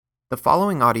The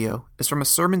following audio is from a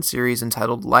sermon series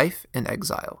entitled Life in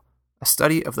Exile, a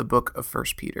study of the book of 1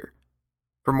 Peter.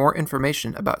 For more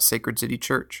information about Sacred City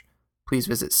Church, please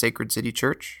visit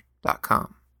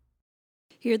sacredcitychurch.com.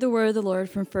 Hear the word of the Lord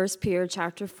from 1 Peter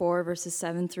chapter 4, verses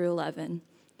 7 through 11.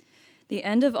 The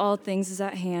end of all things is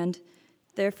at hand.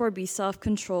 Therefore be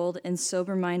self-controlled and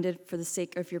sober-minded for the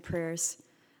sake of your prayers.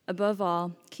 Above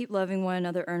all, keep loving one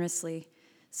another earnestly,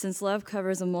 since love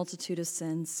covers a multitude of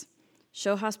sins.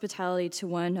 Show hospitality to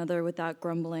one another without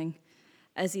grumbling.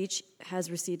 As each has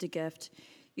received a gift,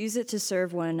 use it to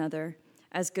serve one another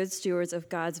as good stewards of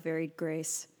God's varied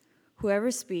grace. Whoever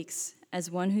speaks,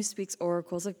 as one who speaks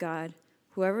oracles of God.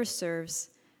 Whoever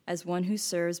serves, as one who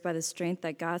serves by the strength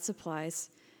that God supplies,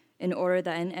 in order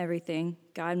that in everything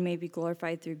God may be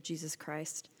glorified through Jesus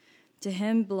Christ. To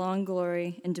him belong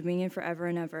glory and dominion forever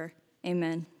and ever.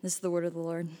 Amen. This is the word of the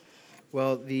Lord.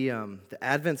 Well, the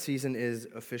Advent season is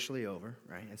officially over,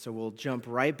 right? And so we'll jump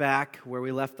right back where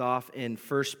we left off in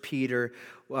 1 Peter.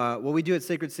 What we do at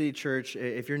Sacred City Church,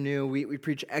 if you're new, we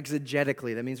preach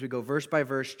exegetically. That means we go verse by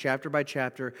verse, chapter by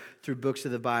chapter, through books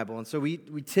of the Bible. And so we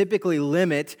typically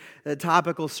limit the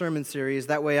topical sermon series.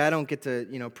 That way I don't get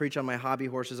to, preach on my hobby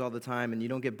horses all the time, and you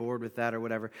don't get bored with that or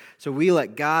whatever. So we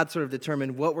let God sort of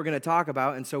determine what we're going to talk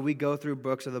about, and so we go through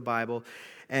books of the Bible.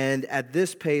 And at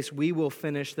this pace, we will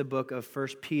finish the book of 1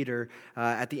 Peter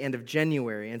at the end of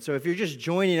January. And so if you're just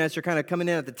joining us, you're kind of coming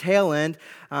in at the tail end.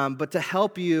 But to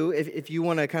help you, if you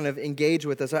want to kind of engage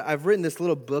with us, I've written this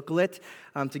little booklet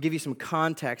to give you some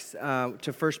context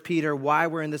to 1 Peter, why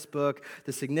we're in this book,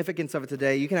 the significance of it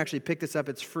today. You can actually pick this up.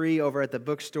 It's free over at the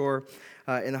bookstore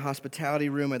in the hospitality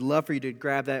room. I'd love for you to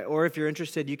grab that. Or if you're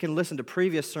interested, you can listen to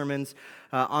previous sermons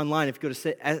online. If you go to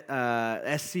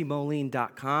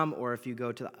scmoline.com, or if you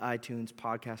go to the iTunes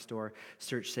podcast store,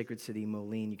 search Sacred City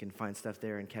Moline, you can find stuff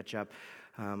there and catch up.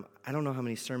 I don't know how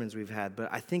many sermons we've had, but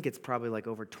I think it's probably like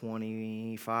over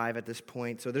 25 at this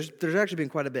point. So there's actually been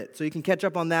quite a bit. So you can catch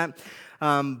up on that.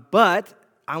 But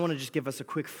I want to just give us a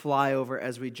quick flyover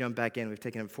as we jump back in. We've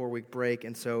taken a 4-week break,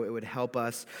 and so it would help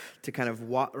us to kind of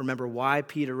remember why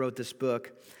Peter wrote this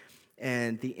book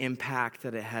and the impact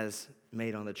that it has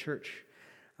made on the church.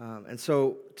 And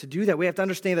so to do that, we have to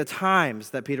understand the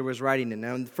times that Peter was writing in.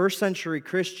 Now, in the first century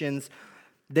Christians,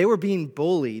 they were being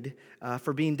bullied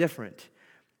for being different.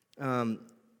 No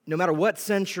matter what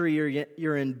century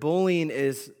you're in, bullying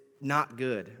is not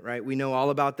good, right? We know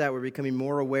all about that. We're becoming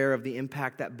more aware of the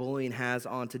impact that bullying has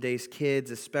on today's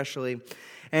kids, especially.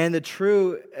 And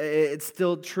it's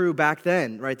still true back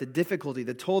then, right? The difficulty,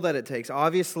 the toll that it takes.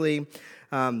 Obviously,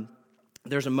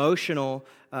 there's emotional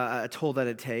toll that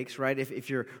it takes, right? If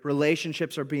your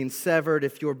relationships are being severed,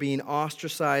 if you're being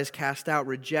ostracized, cast out,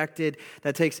 rejected,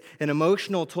 that takes an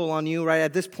emotional toll on you, right?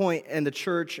 At this point in the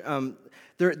church,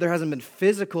 there hasn't been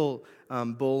physical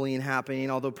bullying happening,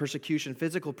 although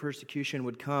physical persecution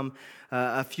would come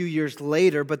a few years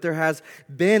later, but there has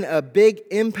been a big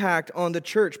impact on the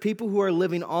church, people who are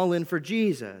living all in for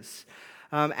Jesus.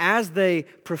 As they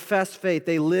profess faith,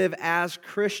 they live as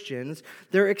Christians,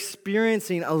 they're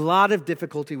experiencing a lot of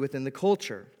difficulty within the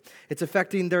culture. It's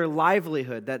affecting their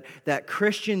livelihood, that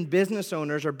Christian business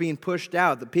owners are being pushed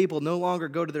out. The people no longer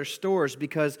go to their stores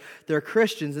because they're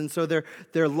Christians, and so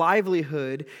their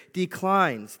livelihood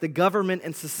declines. The government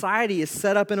and society is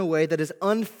set up in a way that is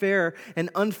unfair and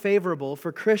unfavorable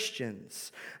for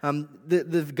Christians.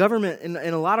 The government, in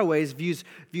a lot of ways,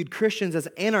 viewed Christians as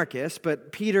anarchists,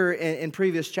 but Peter, in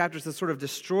previous chapters, has sort of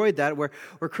destroyed that, where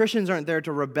Christians aren't there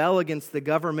to rebel against the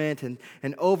government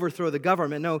and overthrow the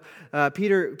government. No,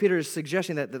 Peter is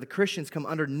suggesting that the Christians come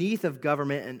underneath of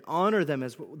government and honor them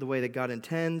as the way that God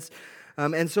intends.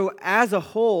 And so as a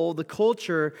whole, the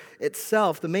culture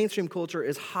itself, the mainstream culture,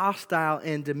 is hostile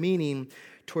and demeaning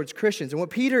towards Christians. And what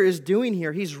Peter is doing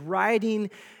here, he's writing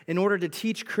in order to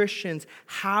teach Christians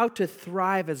how to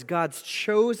thrive as God's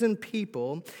chosen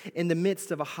people in the midst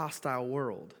of a hostile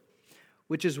world,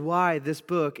 which is why this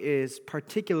book is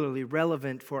particularly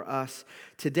relevant for us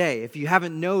today. If you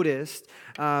haven't noticed,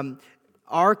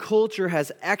 our culture has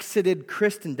exited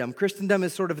Christendom. Christendom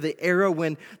is sort of the era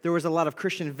when there was a lot of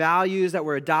Christian values that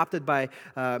were adopted by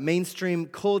mainstream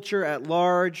culture at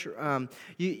large.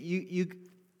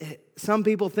 Some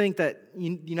people think that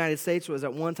the United States was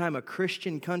at one time a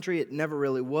Christian country. It never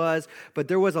really was, but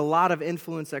there was a lot of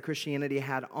influence that Christianity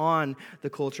had on the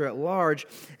culture at large.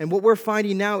 And what we're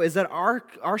finding now is that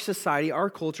our society,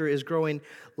 our culture, is growing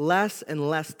less and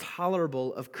less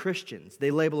tolerable of Christians.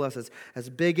 They label us as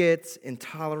bigots,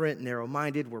 intolerant,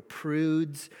 narrow-minded. We're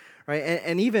prudes, right?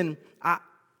 And even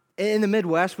in the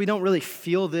Midwest, we don't really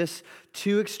feel this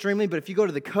too extremely, but if you go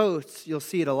to the coasts, you'll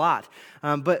see it a lot.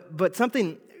 But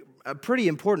something a pretty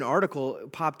important article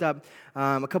popped up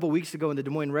a couple weeks ago in the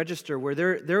Des Moines Register where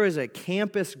there is a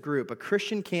campus group, a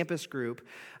Christian campus group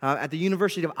at the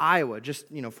University of Iowa, just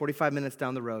 45 minutes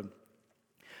down the road,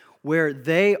 where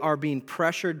they are being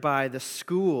pressured by the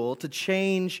school to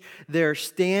change their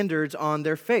standards on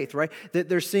their faith, right? That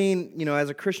they're saying,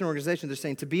 as a Christian organization, they're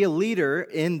saying to be a leader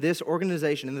in this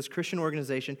organization, in this Christian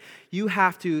organization, you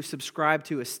have to subscribe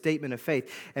to a statement of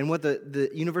faith. And what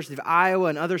the University of Iowa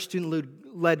and other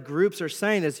student-led groups are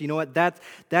saying is,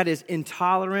 that is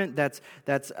intolerant, that's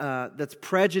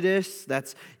prejudice,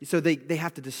 so they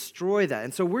have to destroy that.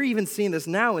 And so we're even seeing this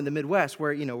now in the Midwest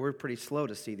where, we're pretty slow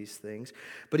to see these things.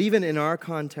 But even in our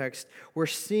context, we're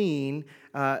seeing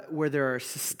where there are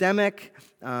systemic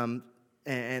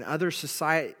and other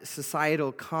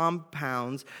societal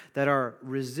compounds that are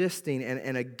resisting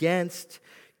and against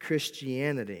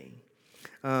Christianity.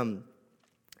 And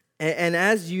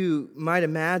as you might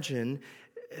imagine,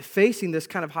 facing this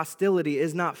kind of hostility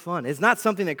is not fun. It's not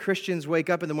something that Christians wake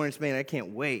up in the morning and say, man, I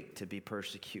can't wait to be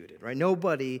persecuted, right?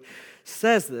 Nobody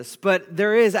says this, but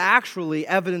there is actually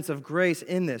evidence of grace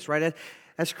in this, right?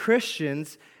 As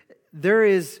Christians,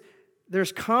 there's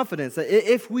confidence that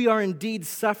if we are indeed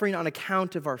suffering on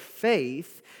account of our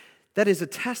faith, that is a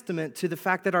testament to the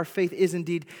fact that our faith is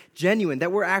indeed genuine,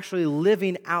 that we're actually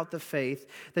living out the faith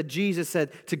that Jesus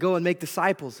said to go and make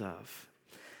disciples of.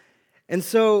 And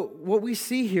so what we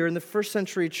see here in the first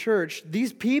century church,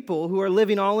 these people who are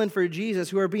living all in for Jesus,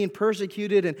 who are being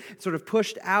persecuted and sort of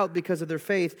pushed out because of their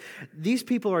faith, these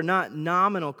people are not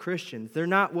nominal Christians. They're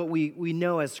not what we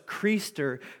know as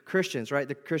Creaster Christians, right?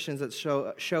 The Christians that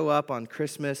show up on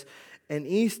Christmas and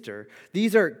Easter.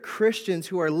 These are Christians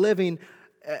who are living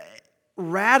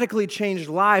radically changed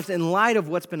lives in light of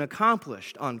what's been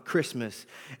accomplished on Christmas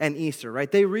and Easter,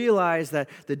 right? They realize that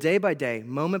the day by day,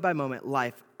 moment by moment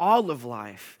life, all of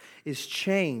life is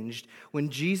changed when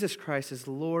Jesus Christ is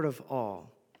Lord of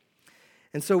all.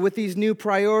 And so with these new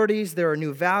priorities, there are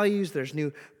new values, there's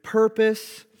new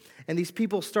purpose, and these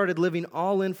people started living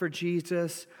all in for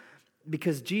Jesus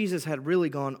because Jesus had really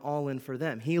gone all in for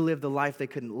them. He lived the life they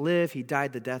couldn't live. He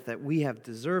died the death that we have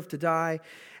deserved to die.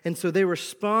 And so they're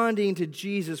responding to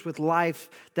Jesus with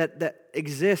life that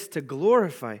exists to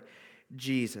glorify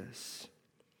Jesus.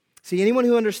 See, anyone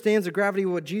who understands the gravity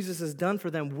of what Jesus has done for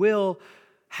them will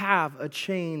have a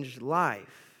changed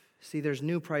life. See, there's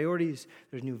new priorities,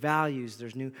 there's new values,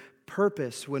 there's new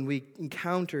purpose when we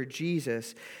encounter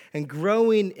Jesus. And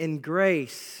growing in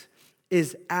grace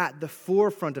is at the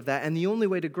forefront of that. And the only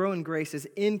way to grow in grace is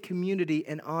in community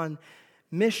and on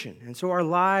mission. And so our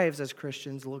lives as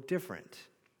Christians look different.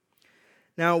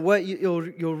 Now, what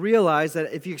you'll realize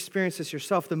that if you experience this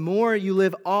yourself, the more you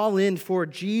live all in for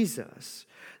Jesus,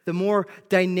 the more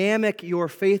dynamic your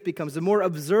faith becomes, the more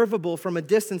observable from a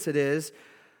distance it is,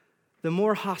 the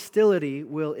more hostility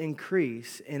will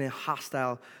increase in a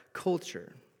hostile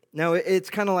culture. Now, it's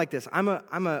kind of like this. I'm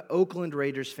a Oakland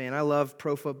Raiders fan. I love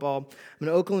pro football. I'm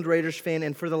an Oakland Raiders fan,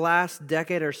 and for the last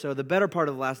decade or so, the better part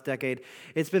of the last decade,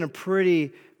 it's been a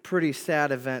pretty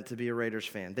sad event to be a Raiders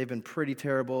fan. They've been pretty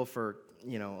terrible for,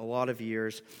 a lot of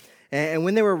years. And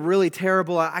when they were really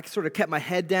terrible, I sort of kept my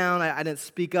head down. I didn't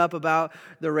speak up about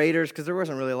the Raiders because there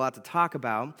wasn't really a lot to talk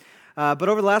about. But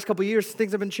over the last couple of years,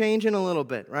 things have been changing a little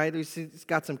bit, right? We've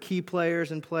got some key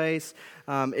players in place.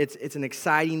 It's an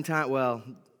exciting time. Well,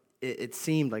 it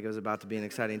seemed like it was about to be an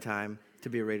exciting time to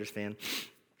be a Raiders fan.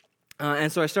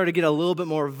 And so I started to get a little bit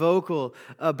more vocal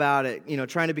about it,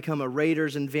 trying to become a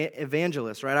Raiders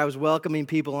evangelist, right? I was welcoming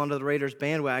people onto the Raiders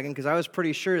bandwagon because I was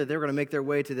pretty sure that they were going to make their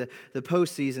way to the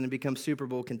postseason and become Super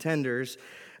Bowl contenders.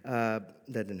 That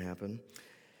didn't happen.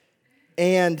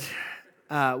 And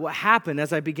what happened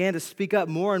as I began to speak up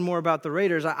more and more about the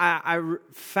Raiders, I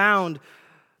found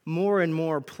more and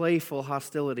more playful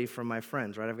hostility from my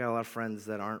friends, right? I've got a lot of friends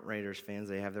that aren't Raiders fans.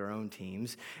 They have their own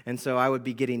teams. And so I would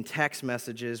be getting text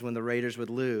messages when the Raiders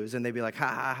would lose, and they'd be like, ha,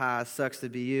 ha, ha, sucks to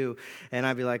be you. And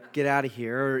I'd be like, get out of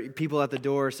here. Or people at the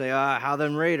door say, how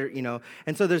them Raiders,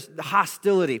 And so there's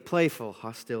hostility, playful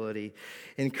hostility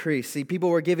increase. See, people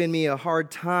were giving me a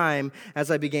hard time as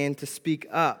I began to speak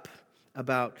up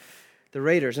about the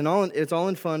Raiders. And it's all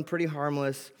in fun, pretty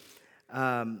harmless.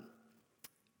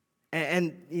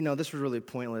 And this was really a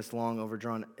pointless, long,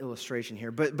 overdrawn illustration here.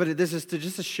 But this is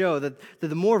just to show that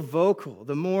the more vocal,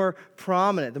 the more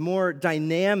prominent, the more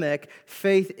dynamic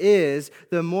faith is,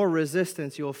 the more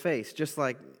resistance you'll face. Just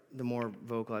like the more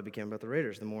vocal I became about the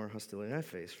Raiders, the more hostility I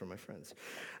faced from my friends.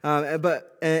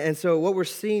 And so what we're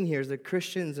seeing here is that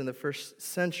Christians in the first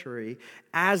century,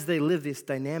 as they lived this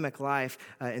dynamic life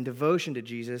in devotion to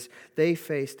Jesus, they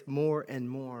faced more and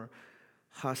more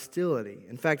hostility.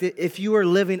 In fact, if you are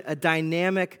living a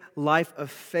dynamic life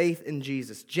of faith in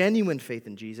Jesus, genuine faith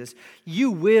in Jesus,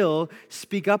 you will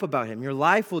speak up about him. Your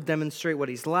life will demonstrate what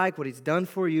he's like, what he's done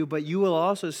for you, but you will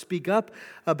also speak up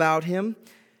about him.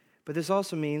 But this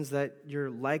also means that you're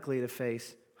likely to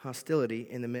face hostility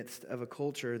in the midst of a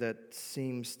culture that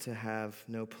seems to have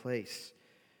no place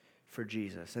for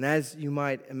Jesus. And as you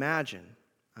might imagine,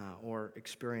 or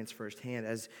experience firsthand,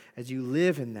 as you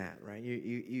live in that, right?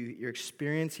 You're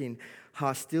experiencing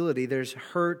hostility. There's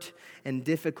hurt and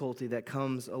difficulty that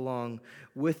comes along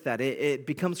with that. It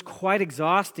becomes quite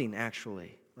exhausting,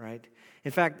 actually, right?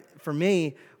 In fact, for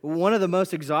me, one of the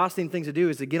most exhausting things to do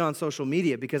is to get on social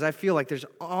media, because I feel like there's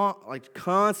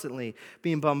constantly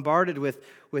being bombarded with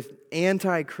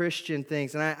anti-Christian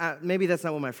things. And maybe that's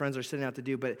not what my friends are setting out to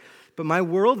do, but my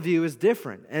worldview is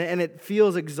different, and it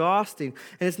feels exhausting.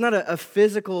 And it's not a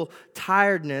physical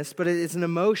tiredness, but it's an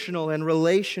emotional and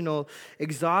relational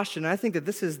exhaustion. I think that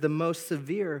this is the most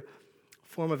severe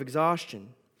form of exhaustion.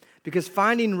 Because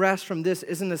finding rest from this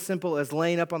isn't as simple as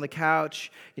laying up on the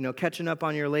couch, catching up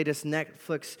on your latest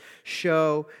Netflix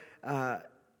show.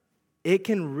 It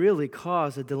can really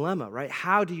cause a dilemma, right?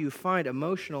 How do you find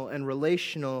emotional and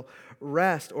relational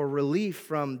rest or relief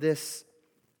from this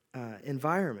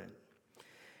environment?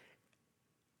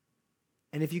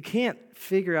 And if you can't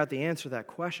figure out the answer to that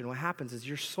question, what happens is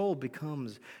your soul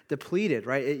becomes depleted,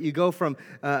 right? You go from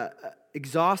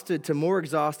exhausted to more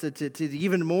exhausted to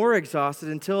even more exhausted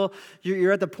until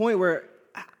you're at the point where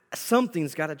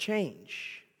something's got to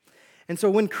change. And so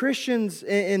when Christians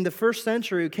in the first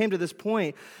century came to this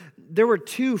point, there were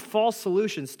two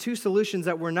solutions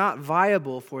that were not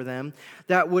viable for them,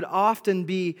 that would often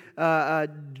be,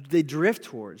 they drift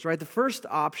towards, right? The first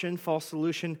option, false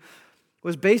solution,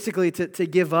 was basically to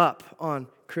give up on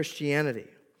Christianity.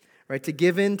 Right, to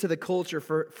give in to the culture,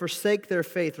 forsake their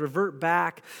faith, revert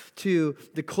back to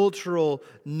the cultural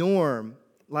norm,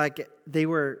 like they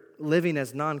were living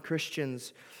as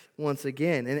non-Christians once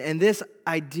again. And this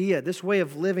idea, this way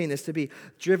of living, is to be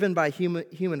driven by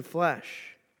human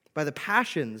flesh, by the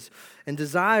passions and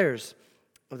desires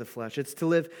of the flesh. It's to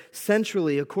live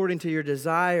sensually according to your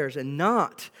desires and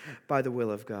not by the will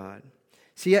of God.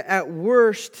 See, at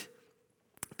worst,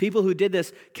 people who did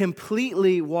this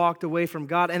completely walked away from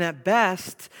God, and at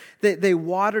best, they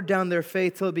watered down their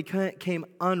faith till it became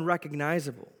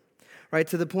unrecognizable, right?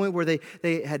 To the point where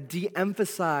they had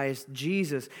de-emphasized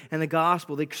Jesus and the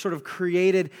gospel. They sort of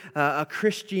created a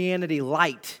Christianity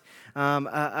light,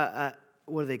 what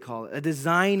do they call it? A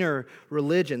designer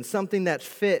religion, something that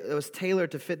was tailored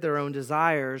to fit their own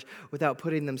desires without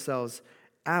putting themselves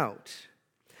out.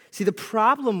 See, the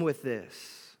problem with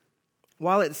this,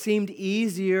 while it seemed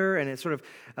easier and it sort of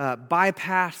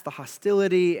bypassed the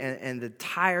hostility and the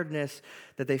tiredness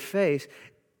that they faced,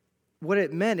 what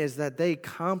it meant is that they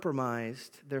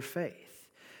compromised their faith.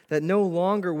 That no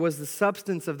longer was the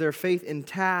substance of their faith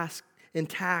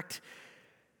intact,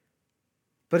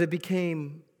 but it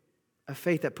became a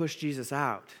faith that pushed Jesus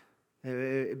out.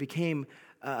 It became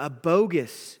a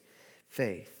bogus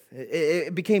faith.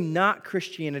 It became not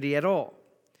Christianity at all.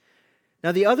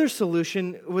 Now, the other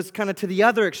solution was kind of to the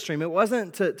other extreme. It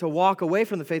wasn't to walk away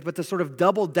from the faith, but to sort of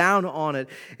double down on it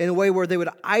in a way where they would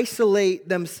isolate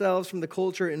themselves from the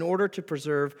culture in order to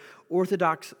preserve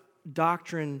orthodox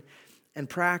doctrine and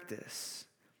practice.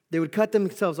 They would cut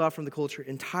themselves off from the culture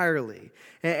entirely.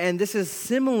 And this is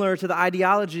similar to the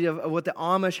ideology of what the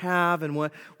Amish have and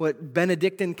what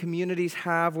Benedictine communities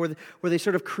have, where they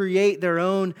sort of create their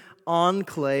own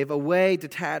enclave, away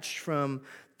detached from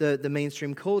the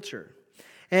mainstream culture.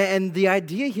 And the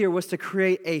idea here was to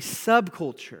create a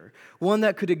subculture, one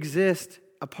that could exist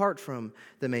apart from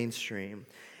the mainstream.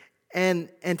 And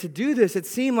to do this, it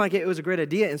seemed like it was a great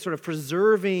idea in sort of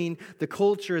preserving the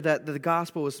culture that the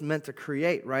gospel was meant to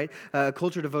create, right? A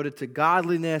culture devoted to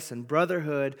godliness and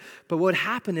brotherhood. But what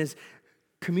happened is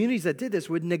communities that did this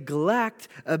would neglect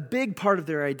a big part of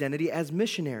their identity as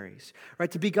missionaries, right?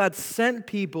 To be God's sent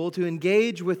people, to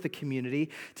engage with the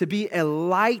community, to be a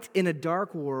light in a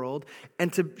dark world,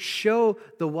 and to show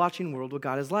the watching world what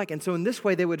God is like. And so in this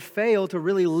way, they would fail to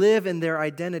really live in their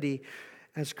identity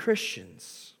as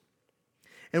Christians.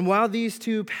 And while these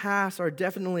two paths are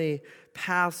definitely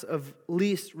paths of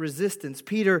least resistance,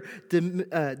 Peter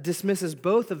dismisses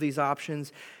both of these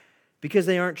options because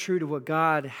they aren't true to what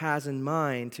God has in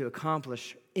mind to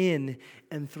accomplish in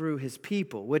and through his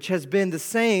people, which has been the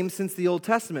same since the Old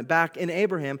Testament, back in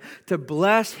Abraham, to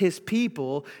bless his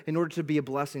people in order to be a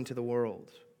blessing to the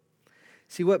world.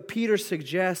 See, what Peter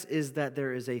suggests is that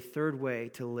there is a third way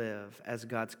to live as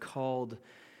God's called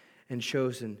and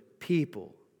chosen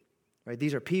people. Right?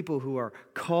 These are people who are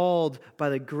called by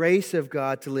the grace of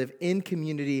God to live in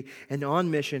community and on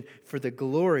mission for the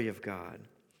glory of God.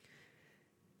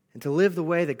 And to live the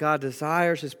way that God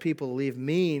desires His people to live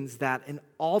means that an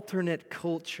alternate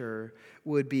culture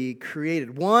would be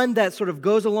created. One that sort of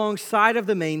goes alongside of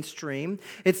the mainstream.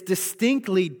 It's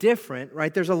distinctly different,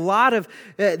 right? There's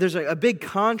a big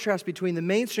contrast between the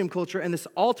mainstream culture and this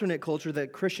alternate culture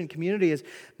that Christian community is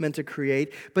meant to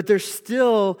create. But there's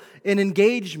still an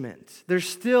engagement. There's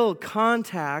still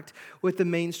contact with the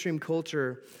mainstream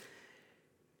culture.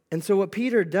 And so what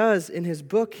Peter does in his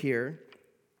book here,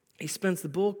 he spends the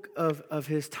bulk of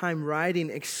his time writing,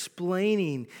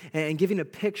 explaining, and giving a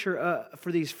picture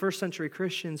for these first century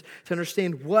Christians to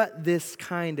understand what this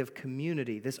kind of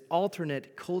community, this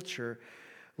alternate culture,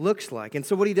 looks like. And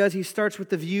so what he does, he starts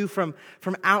with the view from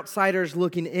outsiders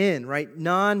looking in, right?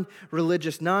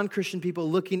 Non-religious, non-Christian people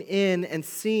looking in and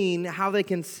seeing how they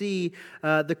can see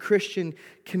the Christian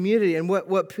community. And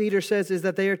what Peter says is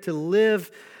that they are to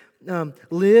live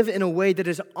in a way that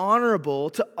is honorable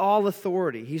to all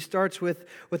authority. He starts with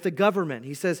the government.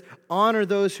 He says, honor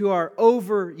those who are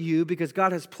over you because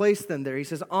God has placed them there. He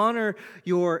says, honor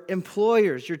your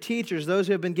employers, your teachers, those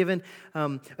who have been given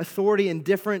authority in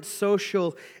different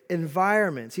social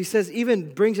environments. He says,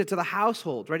 even brings it to the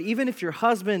household, right? Even if your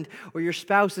husband or your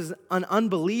spouse is an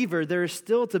unbeliever, there is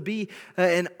still to be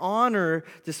an honor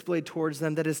displayed towards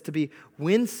them that is to be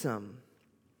winsome.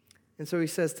 And so he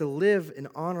says to live an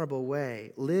honorable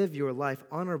way, live your life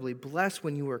honorably, bless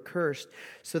when you are cursed,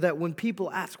 so that when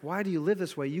people ask, why do you live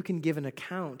this way, you can give an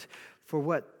account for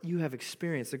what you have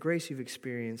experienced, the grace you've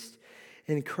experienced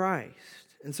in Christ.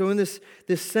 And so in this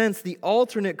sense, the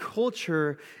alternate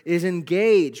culture is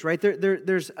engaged, right?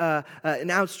 There's an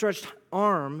outstretched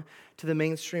arm to the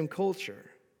mainstream culture.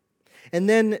 And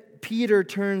then Peter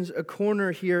turns a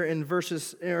corner here in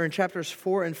chapters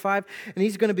 4 and 5, and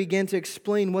he's going to begin to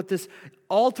explain what this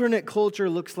alternate culture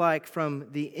looks like from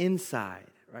the inside,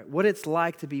 right? What it's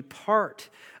like to be part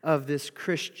of this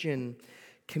Christian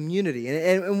community.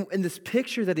 And this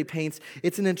picture that he paints,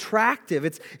 it's an attractive,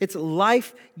 it's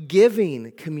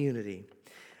life-giving community.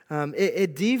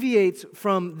 It deviates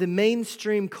from the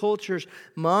mainstream culture's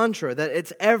mantra that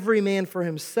it's every man for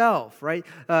himself, right?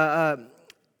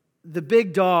 The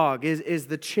big dog is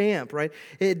the champ, right?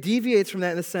 It deviates from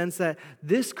that in the sense that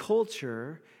this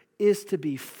culture is to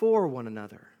be for one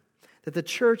another. That the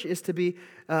church is to be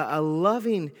a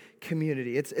loving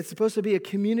community. It's supposed to be a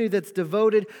community that's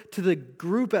devoted to the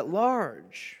group at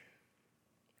large.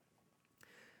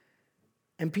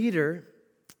 And Peter,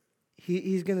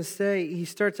 he's going to say, he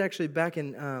starts actually back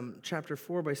in chapter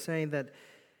 4 by saying that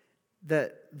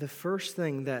the first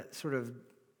thing that sort of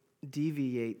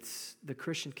deviates the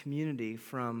Christian community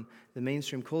from the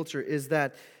mainstream culture is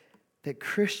that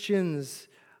Christians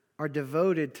are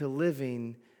devoted to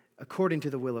living according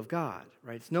to the will of God,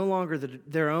 right? It's no longer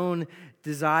their own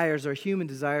desires or human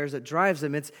desires that drives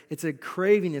them. It's a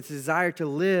craving, it's a desire to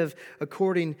live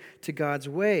according to God's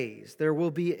ways. There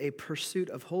will be a pursuit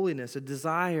of holiness, a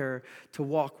desire to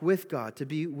walk with God, to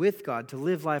be with God, to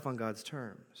live life on God's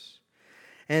terms.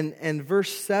 And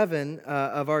verse 7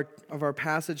 of our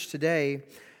passage today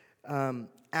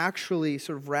actually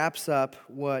sort of wraps up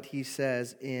what he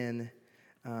says in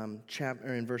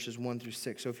verses 1 through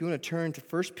 6. So if you want to turn to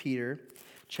 1 Peter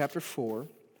chapter 4,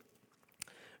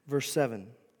 verse 7.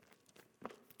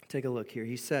 Take a look here.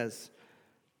 He says,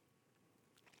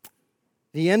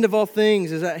 "The end of all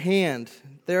things is at hand.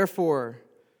 Therefore,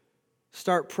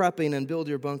 start prepping and build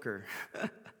your bunker."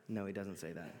 No, he doesn't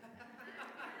say that.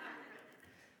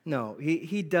 No,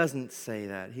 he doesn't say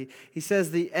that. He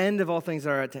says the end of all things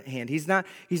are at hand. He's not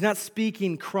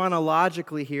speaking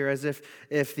chronologically here as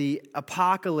if the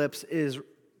apocalypse is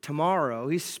tomorrow.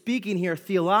 He's speaking here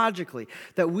theologically,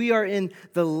 that we are in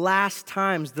the last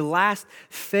times, the last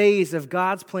phase of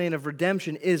God's plan of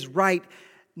redemption is right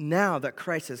now, that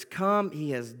Christ has come,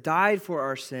 He has died for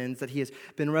our sins, that He has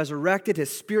been resurrected,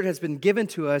 His Spirit has been given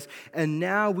to us, and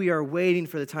now we are waiting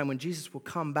for the time when Jesus will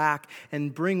come back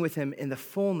and bring with Him in the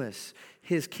fullness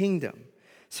His kingdom.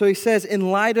 So he says, in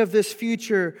light of this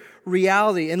future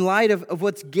reality, in light of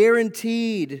what's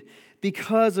guaranteed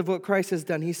because of what Christ has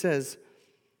done, he says,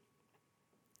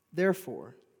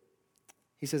 therefore,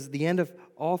 he says, the end of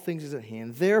all things is at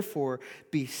hand. Therefore,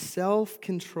 be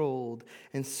self-controlled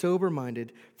and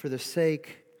sober-minded for the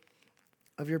sake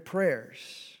of your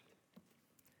prayers.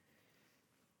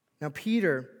 Now,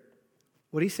 Peter,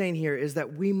 what he's saying here is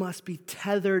that we must be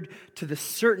tethered to the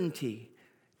certainty,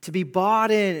 to be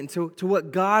bought in to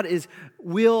what God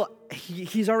will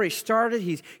he's already started,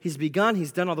 he's begun,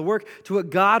 he's done all the work, to what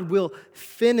God will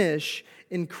finish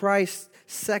in Christ's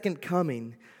second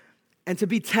coming. And to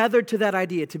be tethered to that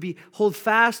idea, to hold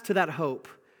fast to that hope,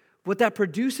 what that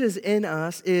produces in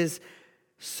us is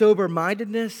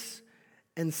sober-mindedness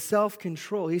and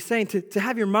self-control. He's saying to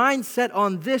have your mind set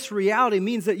on this reality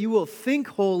means that you will think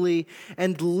holy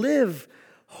and live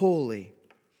holy,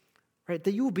 right?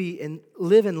 That you will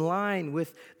live in line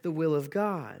with the will of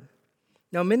God.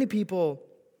 Now, many people,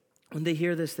 when they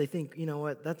hear this, they think, you know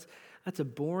what, that's a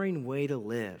boring way to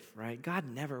live, right? God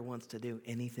never wants to do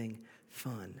anything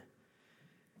fun.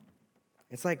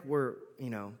 It's like we're,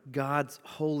 God's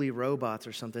holy robots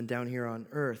or something down here on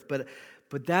earth. But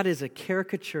that is a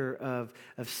caricature of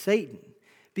Satan.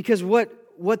 Because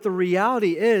what the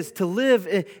reality is, to live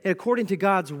according to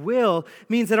God's will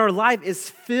means that our life is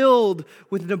filled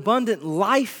with an abundant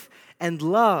life and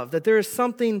love. That there is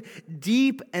something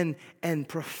deep and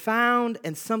profound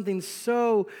and something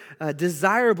so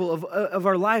desirable of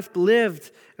our life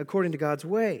lived according to God's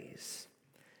ways.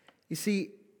 You see,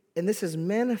 and this is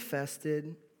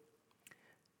manifested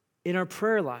in our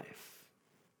prayer life.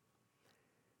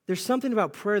 There's something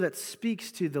about prayer that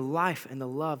speaks to the life and the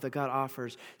love that God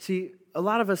offers. See, a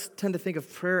lot of us tend to think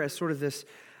of prayer as sort of this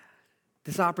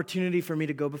opportunity for me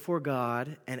to go before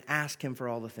God and ask Him for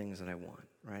all the things that I want,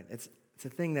 right? It's a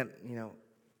thing that,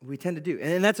 we tend to do.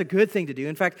 And that's a good thing to do.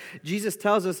 In fact, Jesus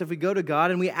tells us if we go to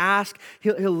God and we ask,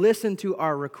 He'll listen to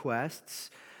our requests.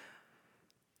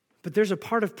 But there's a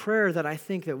part of prayer that I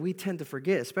think that we tend to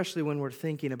forget, especially when we're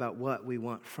thinking about what we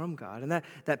want from God. And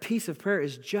that piece of prayer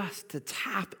is just to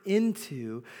tap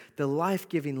into the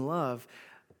life-giving love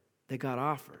that God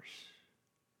offers.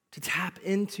 To tap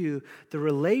into the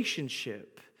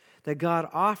relationship that God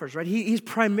offers, right? He's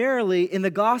primarily, in the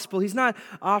gospel, He's not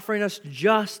offering us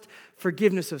just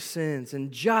forgiveness of sins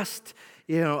and just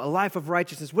a life of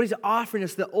righteousness. What He's offering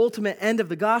us, the ultimate end of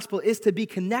the gospel, is to be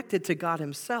connected to God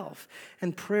Himself.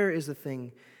 And prayer is the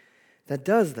thing that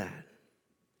does that.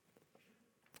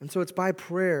 And so it's by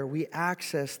prayer we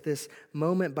access this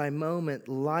moment-by-moment,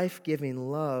 life-giving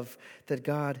love that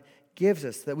God gives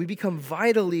us, that we become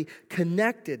vitally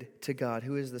connected to God,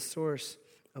 who is the source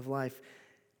of life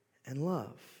and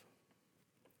love.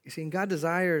 You see, and God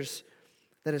desires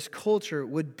that His culture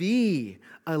would be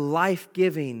a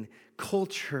life-giving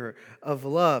culture of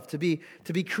love, to be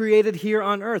created here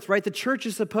on earth, right? The church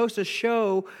is supposed to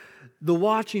show the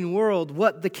watching world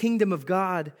what the kingdom of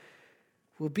God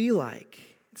will be like.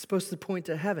 It's supposed to point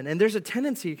to heaven. And there's a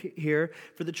tendency here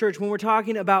for the church, when we're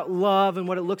talking about love and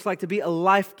what it looks like to be a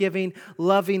life-giving,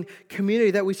 loving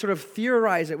community, that we sort of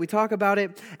theorize it. We talk about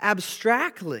it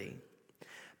abstractly.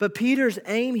 But Peter's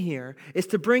aim here is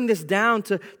to bring this down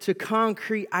to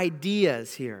concrete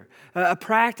ideas here, a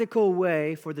practical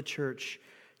way for the church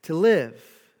to live.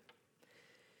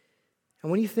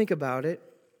 And when you think about it,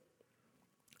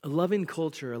 a loving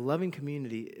culture, a loving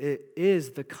community, it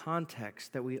is the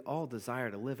context that we all desire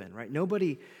to live in, right?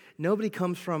 Nobody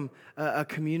comes from a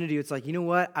community that's like, you know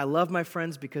what, I love my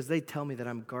friends because they tell me that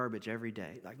I'm garbage every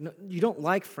day. Like, no, you don't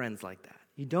like friends like that.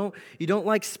 You don't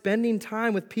like spending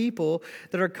time with people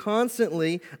that are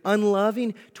constantly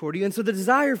unloving toward you. And so the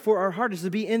desire for our heart is to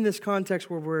be in this context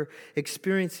where we're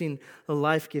experiencing a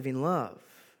life-giving love.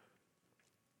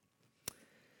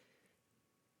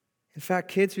 In fact,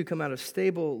 kids who come out of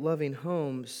stable, loving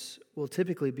homes will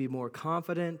typically be more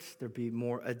confident, they'll be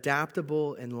more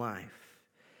adaptable in life.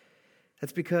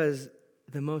 That's because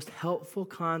the most helpful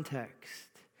context,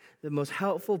 the most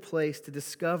helpful place to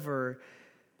discover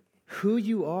who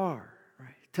you are,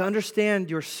 right? To understand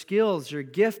your skills, your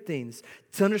giftings,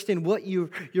 to understand what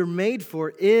you're made for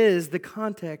is the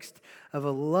context of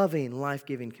a loving,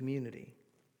 life-giving community.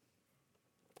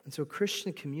 And so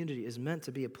Christian community is meant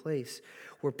to be a place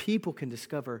where people can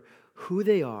discover who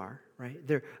they are, right?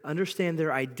 Understand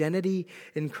their identity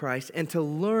in Christ, and to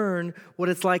learn what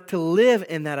it's like to live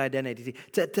in that identity,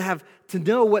 to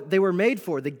know what they were made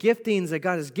for, the giftings that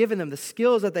God has given them, the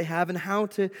skills that they have, and how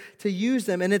to use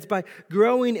them. And it's by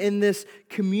growing in this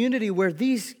community where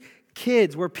these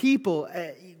kids, where people,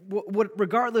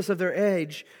 regardless of their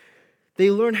age, they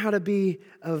learn how to be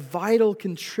a vital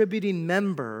contributing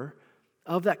member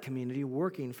of that community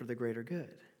working for the greater good.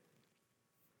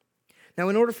 Now,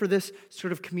 in order for this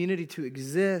sort of community to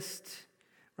exist,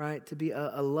 right, to be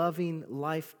a loving,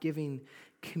 life-giving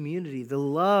community, the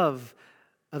love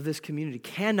of this community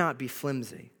cannot be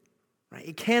flimsy, right?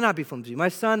 It cannot be flimsy. My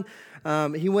son,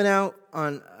 he went out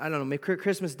on, maybe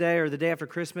Christmas Day or the day after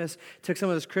Christmas, took some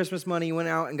of his Christmas money, he went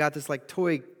out and got this like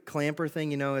toy clamper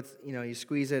thing, it's, you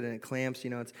squeeze it and it clamps,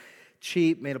 it's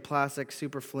cheap, made of plastic,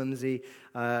 super flimsy.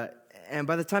 And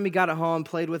by the time he got it home,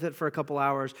 played with it for a couple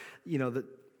hours, the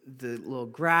little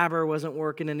grabber wasn't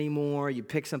working anymore. You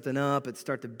pick something up, it'd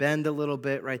start to bend a little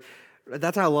bit, right?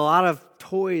 That's how a lot of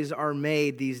toys are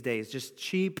made these days, just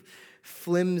cheap,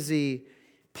 flimsy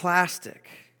plastic.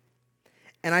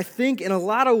 And I think in a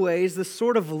lot of ways, the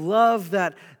sort of love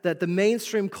that the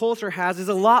mainstream culture has is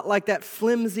a lot like that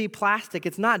flimsy plastic.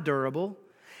 It's not durable.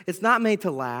 It's not made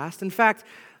to last. In fact,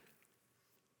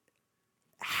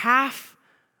 half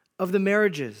of the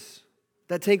marriages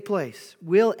that take place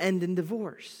will end in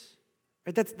divorce.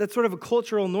 Right? That's sort of a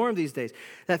cultural norm these days.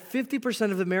 That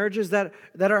 50% of the marriages that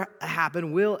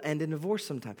happen will end in divorce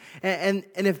sometime. And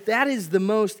if that is the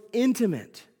most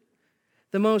intimate,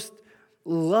 the most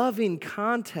loving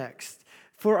context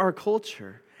for our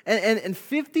culture, and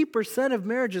 50% of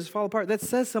marriages fall apart, that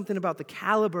says something about the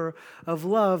caliber of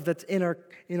love that's in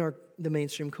the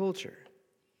mainstream culture.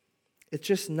 It's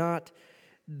just not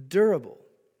durable.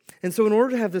 And so in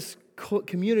order to have this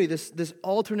community, this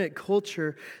alternate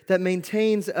culture that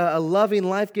maintains a loving,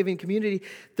 life-giving community,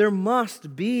 there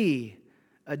must be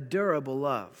a durable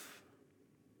love.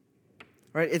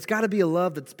 Right? It's got to be a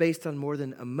love that's based on more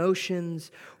than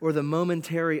emotions or the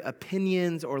momentary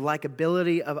opinions or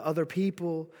likability of other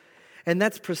people. And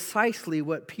that's precisely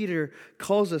what Peter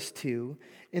calls us to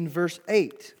in verse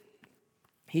 8.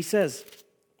 He says,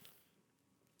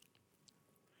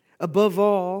 above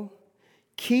all,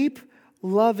 keep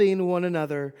loving one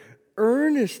another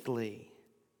earnestly,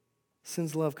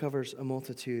 since love covers a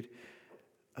multitude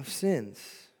of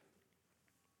sins.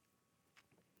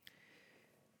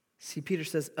 See, Peter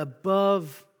says,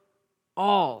 above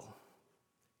all,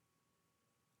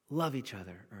 love each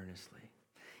other earnestly.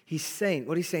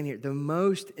 What he's saying here, the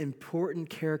most important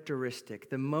characteristic,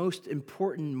 the most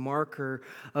important marker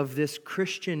of this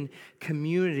Christian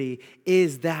community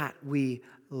is that we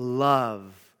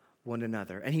love one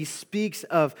another. And he speaks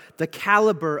of the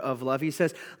caliber of love. He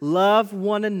says, love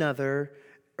one another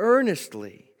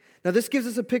earnestly. Now, this gives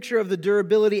us a picture of the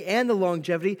durability and the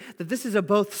longevity, that this is a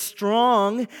both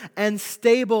strong and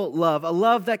stable love, a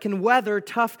love that can weather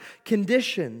tough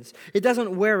conditions. It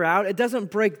doesn't wear out, it doesn't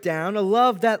break down, a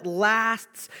love that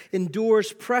lasts,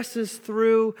 endures, presses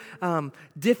through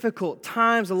difficult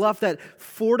times, a love that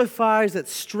fortifies, that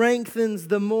strengthens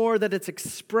the more that it's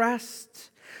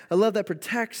expressed, a love that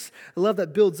protects, a love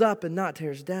that builds up and not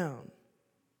tears down.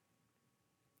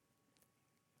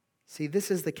 See,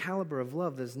 this is the caliber of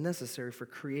love that is necessary for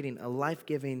creating a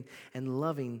life-giving and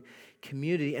loving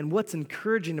community. And what's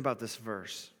encouraging about this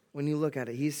verse, when you look at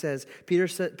it, he says,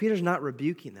 Peter's not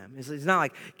rebuking them. He's not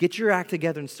like, get your act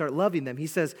together and start loving them. He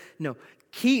says, no,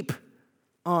 keep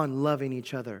on loving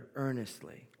each other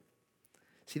earnestly.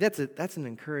 See, that's an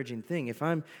encouraging thing. If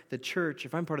I'm the church,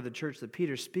 if I'm part of the church that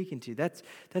Peter's speaking to, that's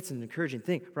an encouraging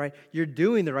thing, right? You're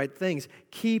doing the right things.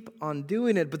 Keep on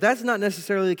doing it. But that's not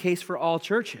necessarily the case for all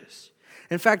churches.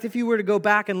 In fact, if you were to go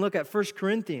back and look at 1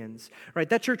 Corinthians, right,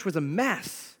 that church was a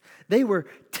mess. They were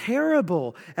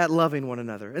terrible at loving one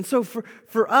another. And so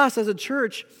for us as a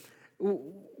church,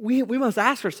 we must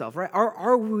ask ourselves, right,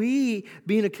 are we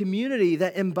being a community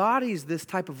that embodies this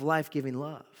type of life-giving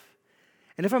love?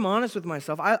 And if I'm honest with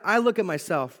myself, I look at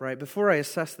myself, right, before I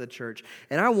assess the church,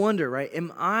 and I wonder, right,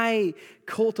 am I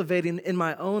cultivating in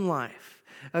my own life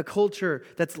a culture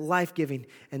that's life-giving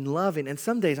and loving? And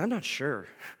some days I'm not sure,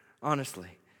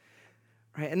 honestly.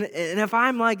 Right? And if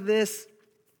I'm like this,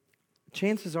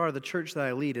 chances are the church that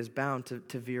I lead is bound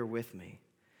to veer with me.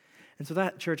 And so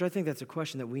that, church, I think that's a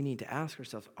question that we need to ask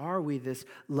ourselves. Are we this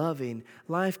loving,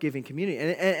 life-giving community?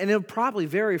 And it'll probably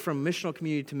vary from missional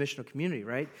community to missional community,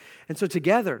 right? And so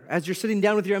together, as you're sitting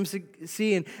down with your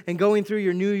MCC and going through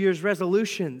your New Year's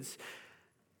resolutions,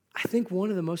 I think one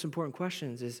of the most important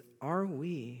questions is, are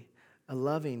we a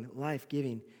loving,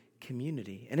 life-giving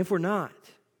community? And if we're not,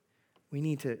 we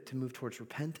need to move towards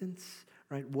repentance,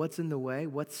 right? What's in the way?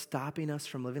 What's stopping us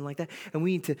from living like that? And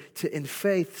we need to in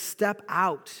faith, step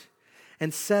out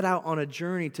and set out on a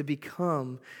journey to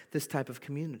become this type of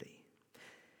community.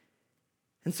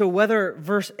 And so whether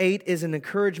verse 8 is an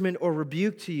encouragement or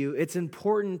rebuke to you, it's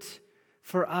important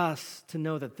for us to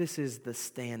know that this is the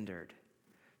standard.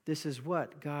 This is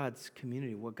what God's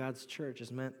community, what God's church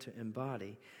is meant to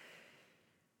embody.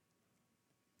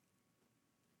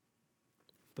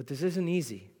 But this isn't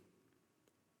easy,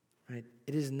 right?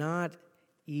 It is not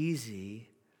easy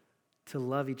to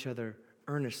love each other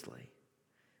earnestly.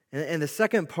 And the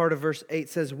second part of verse 8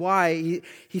 says why.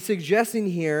 He's suggesting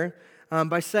here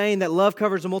by saying that love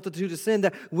covers a multitude of sin,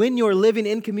 that when you're living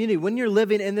in community, when you're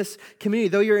living in this community,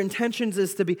 though your intentions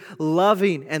is to be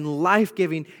loving and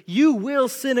life-giving, you will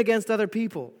sin against other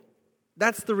people.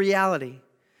 That's the reality.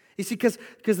 You see, because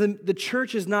the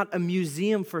church is not a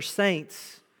museum for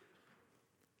saints.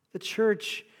 The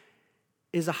church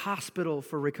is a hospital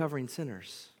for recovering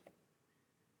sinners.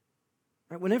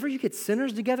 Right? Whenever you get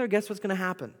sinners together, guess what's going to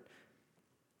happen?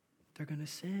 They're going to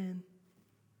sin.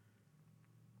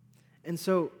 And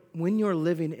so when you're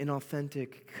living in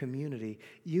authentic community,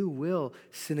 you will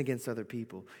sin against other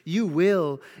people. You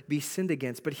will be sinned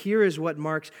against. But here is what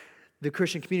marks the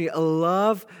Christian community: a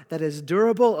love that is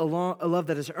durable, a love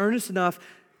that is earnest enough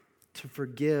to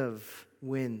forgive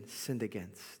when sinned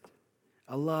against.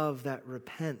 A love that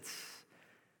repents.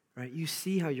 Right? You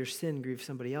see how your sin grieves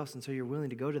somebody else, and so you're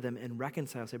willing to go to them and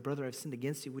reconcile. Say, brother, I've sinned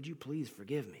against you. Would you please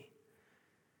forgive me?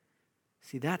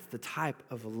 See, that's the type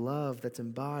of love that's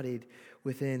embodied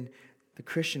within the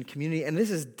Christian community. And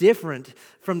this is different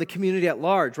from the community at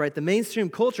large, right? The mainstream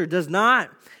culture does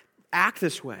not act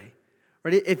this way,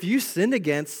 right? If you sinned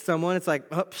against someone, it's like,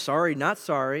 oh, sorry, not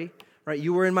sorry, right?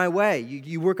 You were in my way.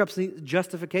 You work up some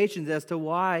justifications as to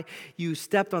why you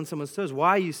stepped on someone's toes,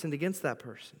 why you sinned against that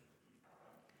person.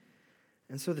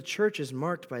 And so the church is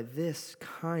marked by this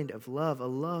kind of love, a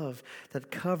love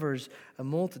that covers a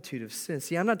multitude of sins.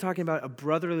 See, I'm not talking about a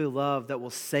brotherly love that will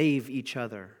save each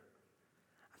other.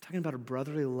 I'm talking about a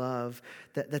brotherly love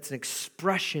that's an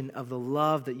expression of the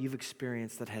love that you've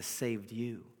experienced that has saved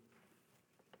you.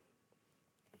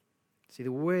 See,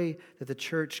 the way that the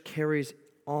church carries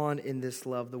on in this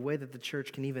love, the way that the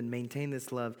church can even maintain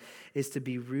this love, is to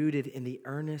be rooted in the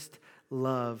earnest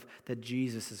love that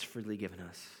Jesus has freely given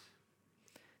us.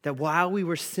 That while we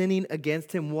were sinning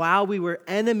against him, while we were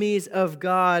enemies of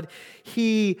God,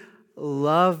 he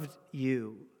loved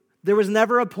you. There was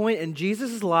never a point in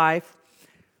Jesus' life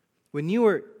when you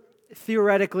were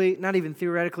theoretically, not even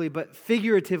theoretically, but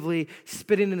figuratively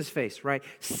spitting in his face, right?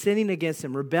 Sinning against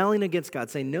him, rebelling against God,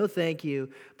 saying no thank you.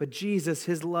 But Jesus,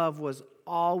 his love was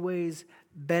always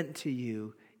bent to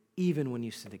you, even when you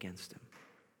sinned against him.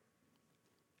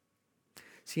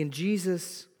 See, in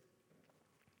Jesus'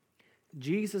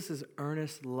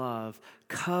 earnest love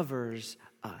covers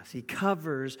us. He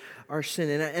covers our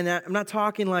sin. And I'm not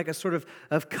talking like a sort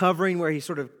of covering where he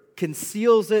sort of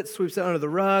conceals it, sweeps it under the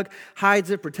rug, hides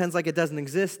it, pretends like it doesn't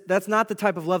exist. That's not the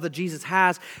type of love that Jesus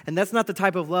has, and that's not the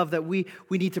type of love that we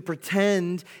need to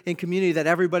pretend in community that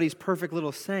everybody's perfect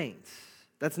little saints.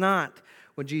 That's not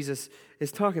what Jesus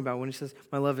is talking about when he says,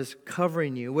 my love is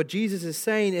covering you. What Jesus is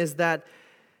saying is that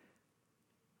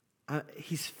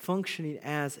he's functioning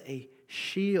as a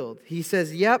shield. He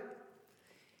says, yep,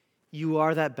 you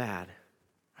are that bad.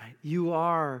 Right? You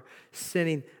are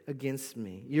sinning against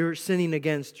me. You're sinning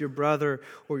against your brother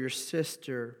or your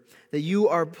sister. That you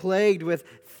are plagued with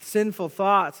sinful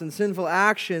thoughts and sinful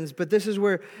actions. But this is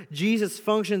where Jesus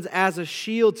functions as a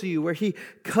shield to you, where he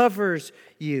covers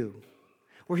you.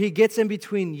 Where he gets in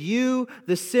between you,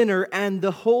 the sinner, and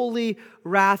the holy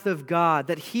wrath of God.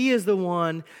 That he is the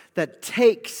one that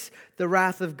takes the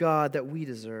wrath of God that we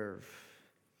deserve.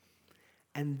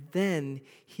 And then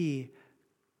he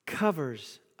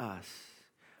covers us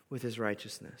with his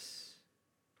righteousness.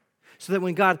 So that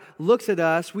when God looks at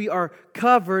us, we are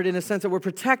covered in a sense that we're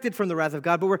protected from the wrath of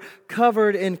God, but we're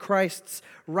covered in Christ's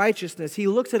righteousness. He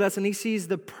looks at us and he sees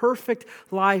the perfect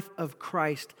life of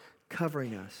Christ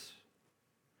covering us.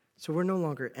 So we're no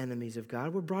longer enemies of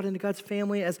God. We're brought into God's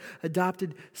family as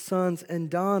adopted sons and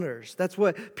daughters. That's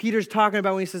what Peter's talking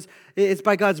about when he says, it's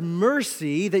by God's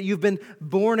mercy that you've been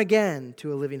born again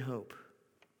to a living hope.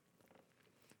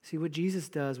 See, what Jesus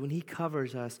does when he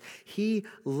covers us, he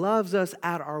loves us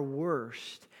at our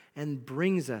worst and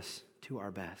brings us to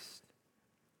our best.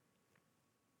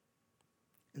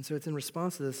 And so it's in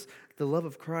response to this, the love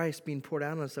of Christ being poured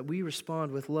out on us, that we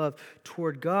respond with love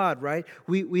toward God, right?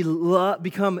 We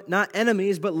become not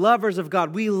enemies, but lovers of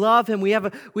God. We love him. We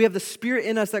have the Spirit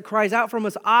in us that cries out from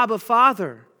us, Abba,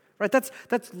 Father. Right?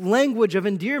 That's language of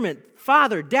endearment.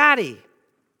 Father, Daddy.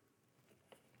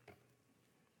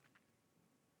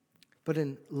 But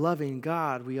in loving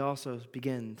God, we also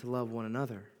begin to love one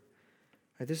another.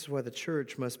 This is why the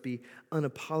church must be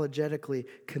unapologetically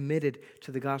committed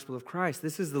to the gospel of Christ.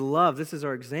 This is the love. This is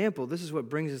our example. This is what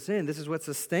brings us in. This is what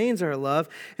sustains our love.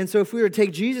 And so if we were to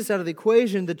take Jesus out of the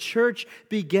equation, the church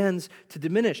begins to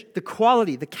diminish. The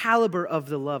quality, the caliber of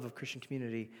the love of Christian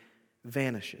community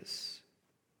vanishes.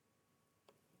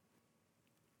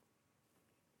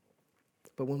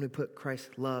 But when we put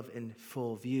Christ's love in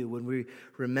full view, when we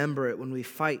remember it, when we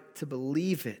fight to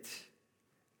believe it,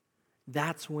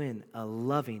 that's when a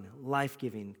loving,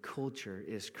 life-giving culture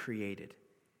is created.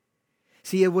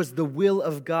 See, it was the will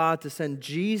of God to send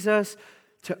Jesus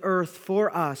to earth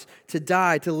for us, to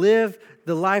die, to live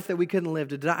the life that we couldn't live,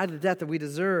 to die the death that we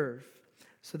deserve.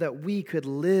 so that we could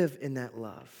live in that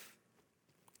love.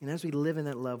 And as we live in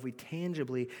that love, we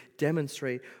tangibly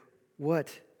demonstrate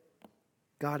what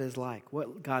God is like,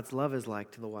 what God's love is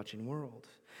like to the watching world.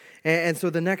 And so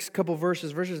the next couple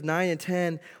verses 9 and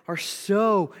 10, are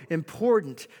so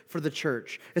important for the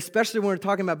church, especially when we're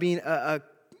talking about being a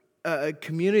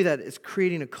community that is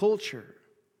creating a culture,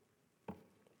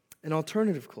 an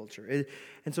alternative culture.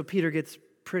 And so Peter gets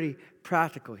pretty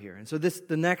practical here. And so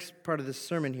the next part of this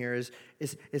sermon here is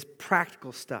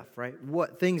practical stuff, right?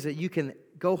 What things that you can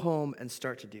go home and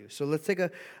start to do. So let's take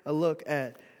a look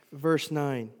at verse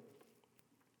 9.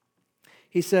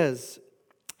 He says,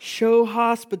 show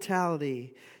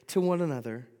hospitality to one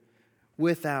another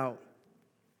without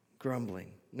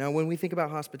grumbling. Now, when we think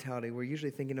about hospitality, we're usually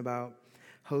thinking about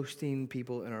hosting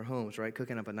people in our homes, right?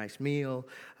 Cooking up a nice meal,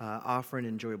 offering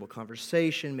enjoyable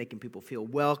conversation, making people feel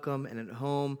welcome and at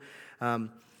home.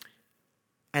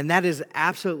 And that is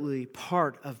absolutely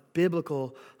part of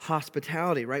biblical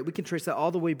hospitality, right? We can trace that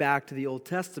all the way back to the Old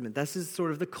Testament. This is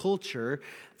sort of the culture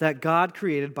that God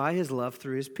created by His love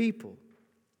through His people.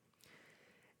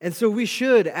 And so we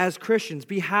should, as Christians,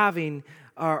 be having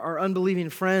our unbelieving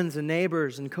friends and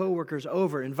neighbors and coworkers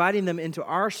over, inviting them into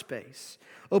our space,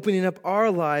 opening up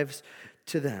our lives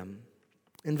to them,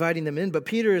 inviting them in. But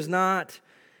Peter is not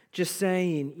just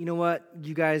saying, you know what,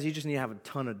 you guys, you just need to have a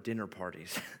ton of dinner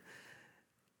parties.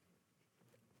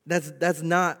 That's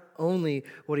not only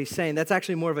what he's saying. That's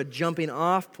actually more of a jumping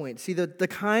off point. See, the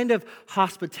kind of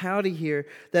hospitality here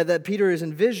that Peter is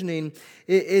envisioning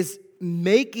is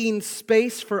making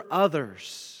space for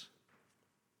others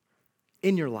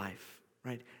in your life,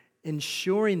 right?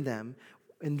 Ensuring them,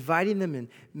 inviting them in,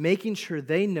 making sure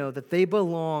they know that they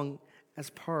belong as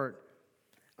part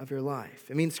of your life.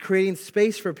 It means creating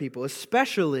space for people,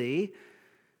 especially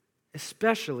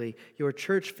your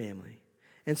church family.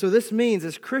 And so this means,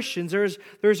 as Christians, there's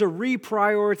a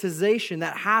reprioritization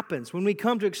that happens when we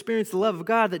come to experience the love of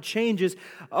God that changes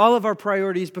all of our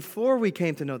priorities before we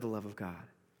came to know the love of God.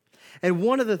 And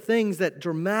one of the things that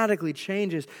dramatically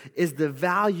changes is the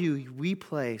value we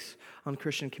place on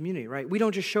Christian community, right? We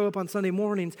don't just show up on Sunday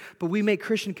mornings, but we make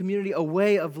Christian community a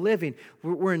way of living.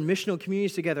 We're in missional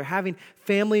communities together, having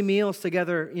family meals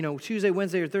together, Tuesday,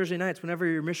 Wednesday, or Thursday nights, whenever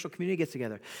your missional community gets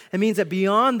together. It means that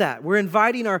beyond that, we're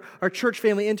inviting our church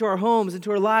family into our homes,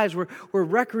 into our lives. We're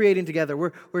recreating together.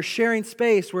 We're sharing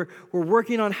space. We're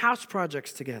working on house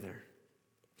projects together.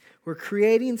 We're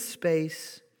creating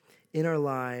space in our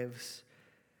lives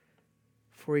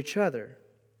for each other.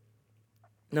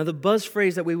 Now, the buzz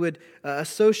phrase that we would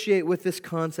associate with this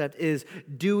concept is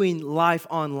doing life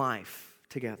on life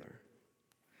together.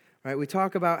 Right? We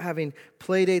talk about having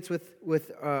play dates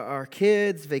with our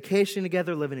kids, vacationing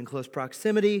together, living in close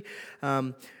proximity,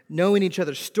 knowing each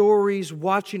other's stories,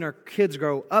 watching our kids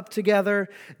grow up together,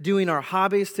 doing our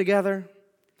hobbies together.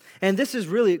 And this is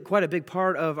really quite a big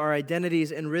part of our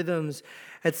identities and rhythms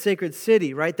at Sacred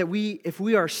City, right? That if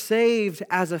we are saved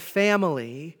as a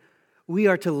family, we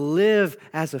are to live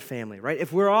as a family, right?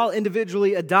 If we're all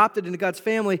individually adopted into God's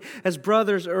family as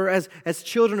brothers or as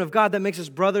children of God, that makes us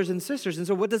brothers and sisters. And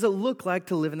so what does it look like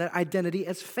to live in that identity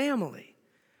as family?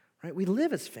 Right? We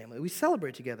live as family. We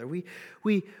celebrate together. We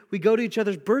go to each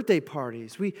other's birthday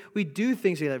parties. We do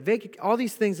things together. All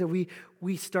these things that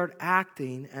we start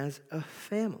acting as a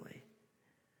family.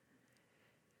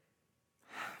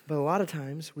 But a lot of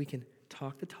times we can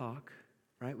talk the talk,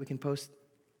 right? We can post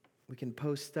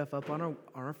stuff up on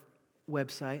our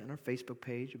website and our Facebook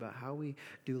page about how we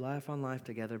do life on life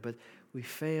together, but we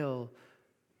fail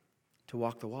to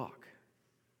walk the walk.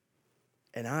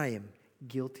 And I am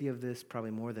guilty of this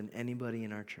probably more than anybody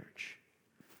in our church.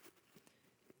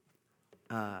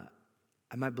 I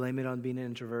might blame it on being an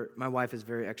introvert. My wife is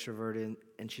very extroverted,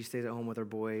 and she stays at home with her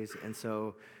boys, and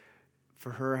so for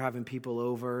her, having people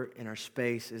over in our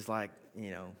space is like,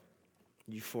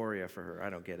 euphoria for her.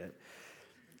 I don't get it.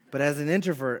 But as an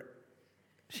introvert,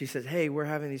 she says, hey, we're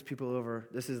having these people over.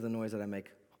 This is the noise that I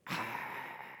make.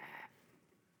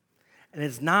 And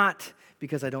it's not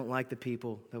because I don't like the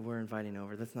people that we're inviting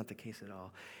over. That's not the case at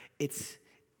all. It's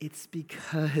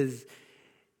because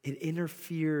it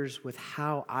interferes with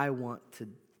how I want to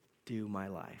do my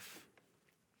life.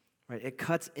 Right? It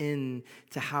cuts in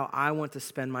to how I want to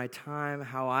spend my time,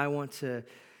 how I want to,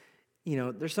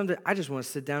 there's something, I just want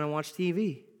to sit down and watch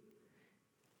TV.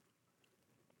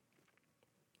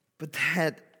 But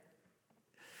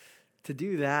to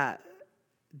do that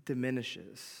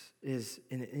diminishes, is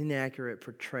an inaccurate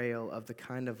portrayal of the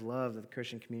kind of love that the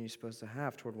Christian community is supposed to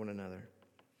have toward one another.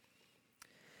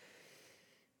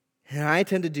 And I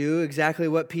tend to do exactly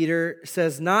what Peter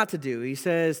says not to do. He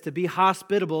says to be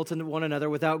hospitable to one another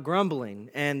without grumbling.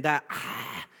 And that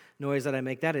noise that I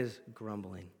make, that is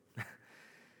grumbling.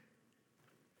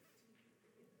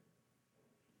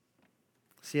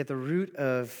 See, at the root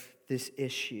of this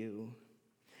issue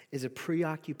is a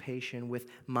preoccupation with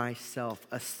myself,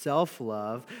 a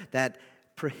self-love that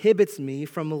prohibits me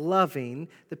from loving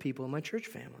the people in my church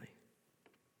family.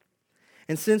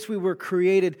 And since we were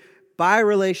created by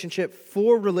relationship,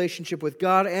 for relationship with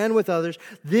God and with others,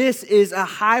 this is a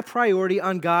high priority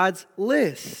on God's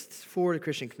list for the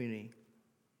Christian community.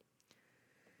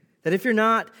 That if you're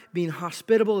not being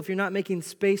hospitable, if you're not making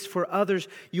space for others,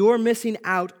 you're missing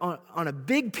out on a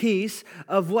big piece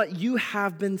of what you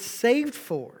have been saved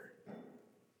for.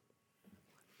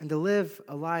 And to live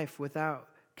a life without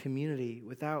community,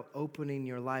 without opening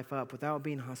your life up, without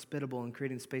being hospitable and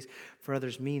creating space for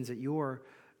others means that you're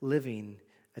living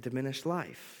a diminished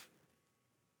life.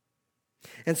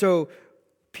 And so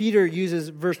Peter uses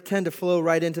verse 10 to flow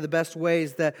right into the best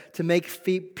ways to make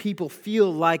people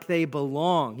feel like they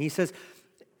belong. He says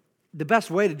the best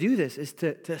way to do this is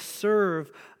to serve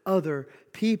other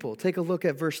people. Take a look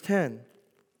at verse 10.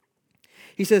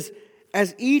 He says,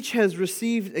 as each has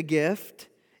received a gift,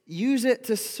 use it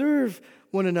to serve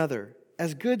one another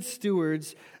as good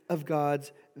stewards of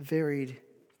God's varied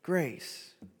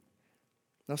grace.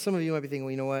 Now, some of you might be thinking,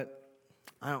 well, you know what?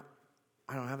 I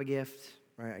don't have a gift,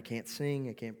 right? I can't sing,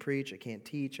 I can't preach, I can't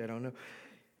teach, I don't know.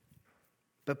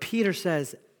 But Peter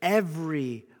says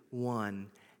everyone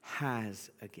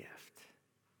has a gift.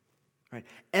 Right?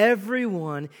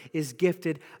 Everyone is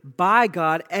gifted by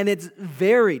God, and it's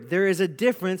varied. There is a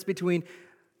difference between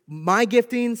my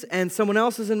giftings and someone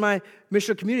else's in my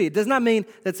missional community. It does not mean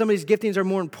that somebody's giftings are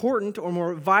more important or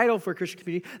more vital for a Christian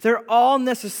community. They're all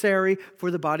necessary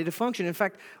for the body to function. In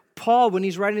fact, Paul, when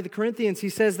he's writing to the Corinthians, he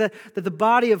says that the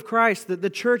body of Christ, that the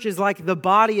church is like the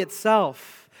body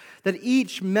itself, that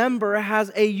each member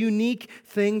has a unique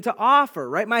thing to offer,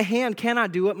 right? My hand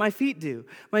cannot do what my feet do.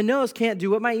 My nose can't do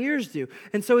what my ears do.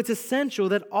 And so it's essential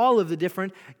that all of the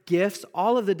different gifts,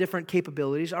 all of the different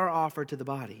capabilities are offered to the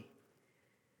body.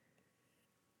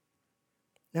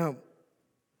 Now,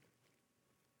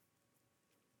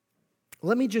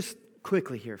 let me just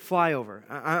quickly here, fly over.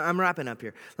 I'm wrapping up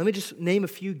here. Let me just name a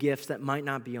few gifts that might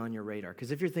not be on your radar. Because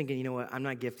if you're thinking, you know what, I'm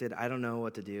not gifted, I don't know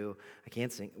what to do, I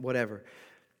can't sing, whatever.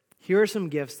 Here are some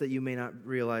gifts that you may not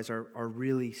realize are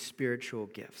really spiritual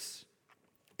gifts.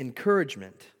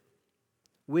 Encouragement,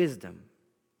 wisdom,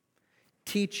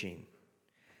 teaching,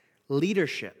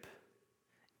 leadership,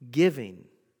 giving,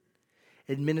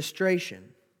 administration,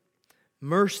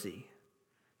 mercy,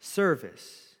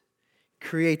 service,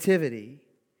 creativity,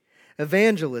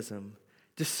 evangelism,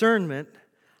 discernment,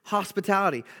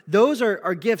 hospitality. Those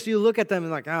are gifts. You look at them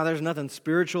and like, there's nothing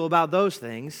spiritual about those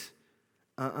things.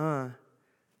 The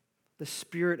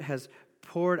Spirit has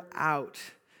poured out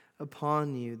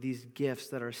upon you these gifts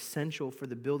that are essential for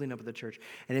the building up of the church.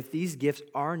 And if these gifts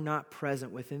are not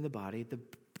present within the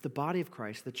body of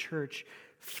Christ, the church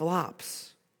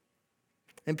flops.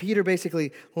 And Peter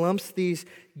basically lumps these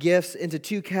gifts into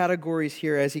two categories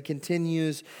here as he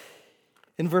continues.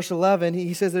 In verse 11,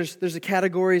 he says there's the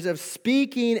categories of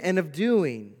speaking and of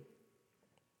doing.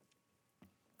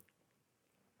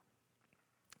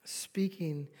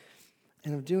 Speaking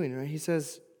and of doing, right? He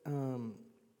says,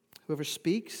 whoever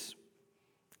speaks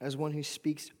as one who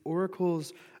speaks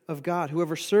oracles of God.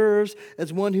 Whoever serves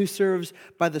as one who serves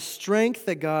by the strength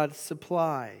that God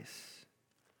supplies.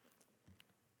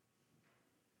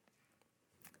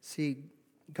 See,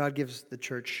 God gives the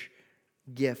church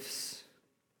gifts.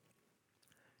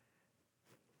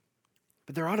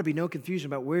 But there ought to be no confusion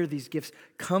about where these gifts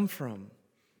come from.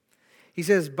 He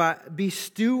says, be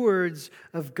stewards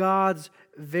of God's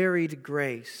varied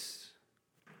grace.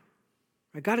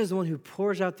 God is the one who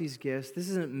pours out these gifts. This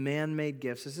isn't man-made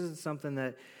gifts. This isn't something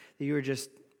that you were just,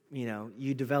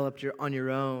 you developed on your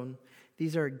own.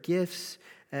 These are gifts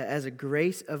as a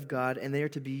grace of God, and they are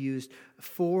to be used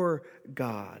for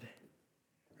God.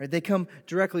 Right? They come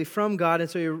directly from God, and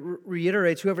so he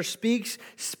reiterates, whoever speaks,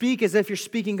 speak as if you're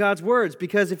speaking God's words,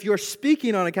 because if you're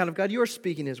speaking on account of God, you're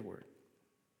speaking His word.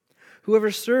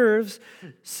 Whoever serves,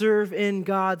 serve in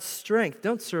God's strength.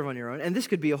 Don't serve on your own. And this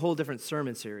could be a whole different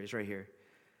sermon series right here.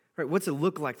 Right? What's it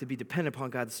look like to be dependent upon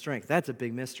God's strength? That's a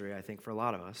big mystery, I think, for a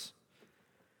lot of us.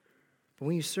 But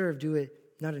when you serve, do it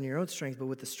not in your own strength, but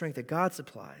with the strength that God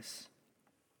supplies.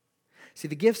 See,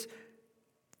 the gifts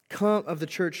of the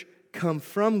church come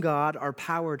from God, are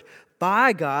powered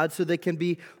by God, so they can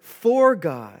be for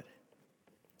God.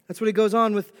 That's what he goes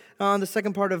on with on the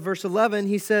second part of verse 11.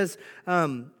 He says,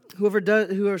 whoever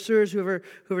serves,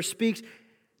 whoever speaks,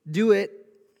 do it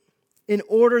in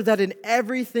order that in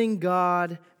everything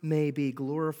God may be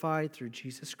glorified through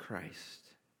Jesus Christ.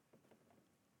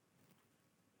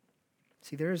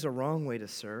 See, there is a wrong way to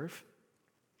serve.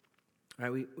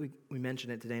 Right? We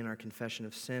mentioned it today in our confession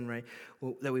of sin, right?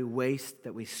 That we waste,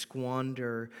 that we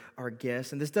squander our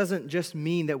gifts. And this doesn't just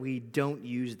mean that we don't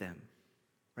use them.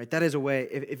 Right? That is a way,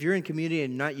 if you're in community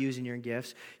and not using your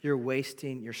gifts,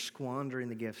 you're squandering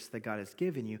the gifts that God has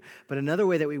given you. But another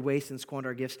way that we waste and squander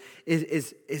our gifts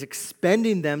is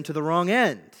expending them to the wrong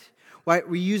end. Right?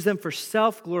 We use them for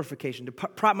self-glorification, to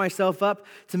prop myself up,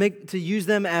 to use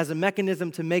them as a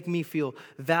mechanism to make me feel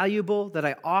valuable, that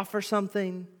I offer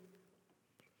something.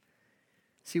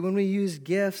 See, when we use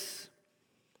gifts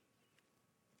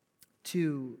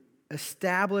to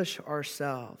establish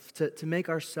ourselves, to make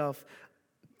ourselves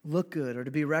look good or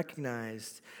to be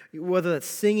recognized, whether that's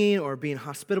singing or being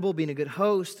hospitable, being a good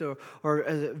host,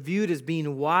 or viewed as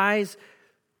being wise,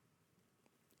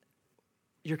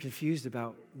 you're confused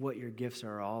about what your gifts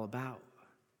are all about.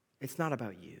 It's not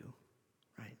about you,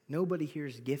 right? Nobody here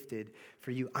is gifted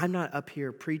for you. I'm not up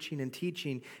here preaching and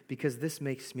teaching because this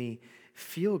makes me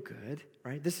feel good,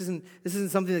 right? This isn't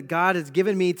something that God has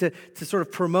given me to sort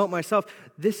of promote myself.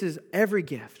 This is every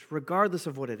gift, regardless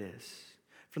of what it is,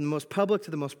 from the most public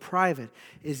to the most private,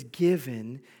 is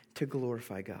given to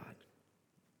glorify God.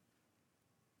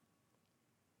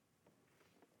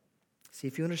 See,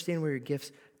 if you understand where your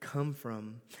gifts come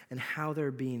from and how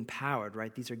they're being powered,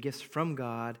 right? These are gifts from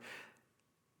God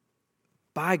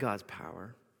by God's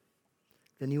power,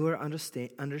 then you will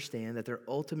understand that they're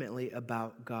ultimately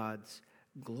about God's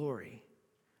glory.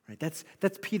 Right? That's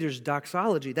Peter's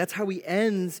doxology. That's how he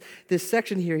ends this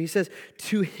section here. He says,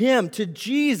 to him, to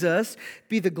Jesus,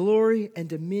 be the glory and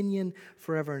dominion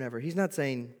forever and ever. He's not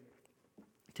saying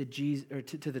to Jesus or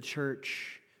to the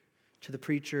church, to the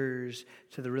preachers,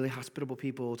 to the really hospitable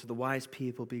people, to the wise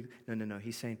people. No.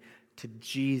 He's saying to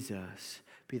Jesus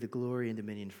be the glory and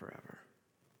dominion forever.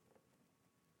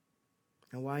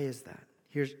 Now, why is that?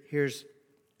 Here's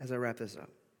as I wrap this up.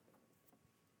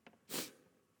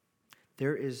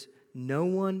 There is no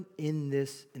one in the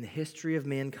history of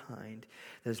mankind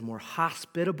that is more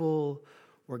hospitable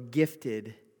or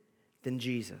gifted than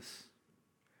Jesus.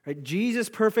 Right? Jesus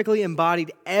perfectly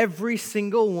embodied every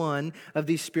single one of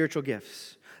these spiritual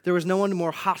gifts. There was no one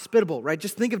more hospitable, right?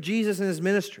 Just think of Jesus and his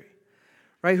ministry,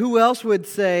 right? Who else would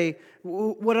say,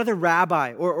 what other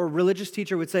rabbi or religious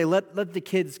teacher would say, let the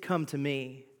kids come to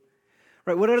me?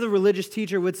 Right? What other religious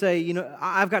teacher would say,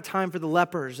 I've got time for the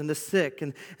lepers and the sick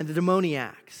and the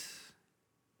demoniacs?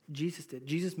 Jesus did.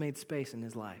 Jesus made space in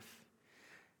his life.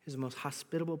 He's the most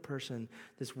hospitable person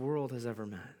this world has ever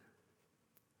met.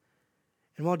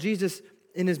 And while Jesus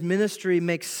in his ministry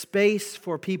makes space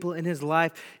for people in his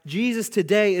life, Jesus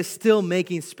today is still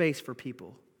making space for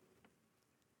people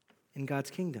in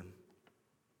God's kingdom.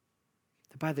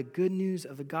 That by the good news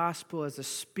of the gospel, as the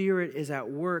Spirit is at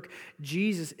work,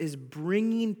 Jesus is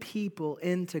bringing people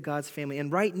into God's family.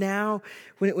 And right now,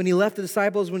 when he left the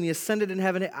disciples, when he ascended in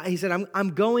heaven, he said,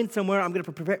 I'm going somewhere. I'm going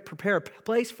to prepare a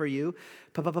place for you.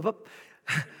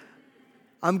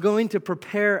 I'm going to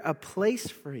prepare a place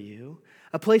for you,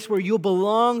 a place where you'll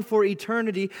belong for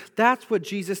eternity. That's what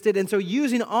Jesus did. And so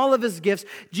using all of his gifts,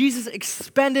 Jesus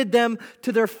expended them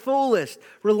to their fullest,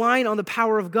 relying on the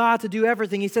power of God to do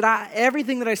everything. He said,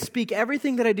 everything that I speak,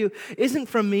 everything that I do isn't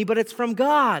from me, but it's from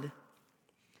God.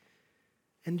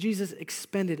 And Jesus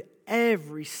expended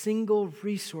every single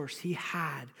resource he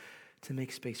had to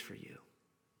make space for you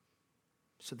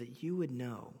so that you would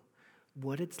know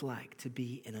what it's like to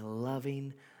be in a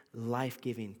loving,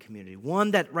 life-giving community.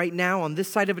 One that right now on this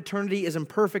side of eternity is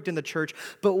imperfect in the church,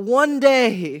 but one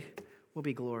day will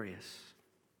be glorious.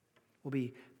 Will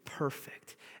be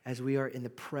perfect as we are in the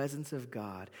presence of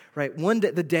God. Right? One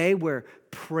day, the day where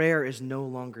prayer is no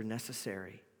longer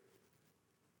necessary.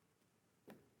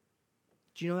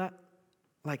 Do you know that?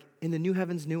 Like in the new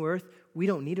heavens, new earth, we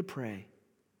don't need to pray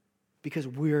because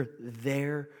we're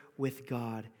there with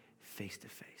God face to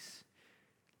face.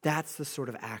 That's the sort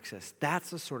of access, that's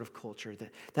the sort of culture,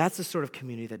 that's the sort of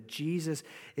community that Jesus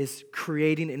is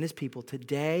creating in his people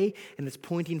today, and it's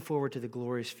pointing forward to the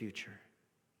glorious future.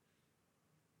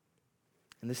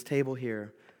 And this table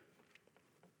here,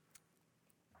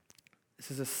 this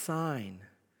is a sign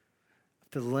of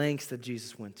the lengths that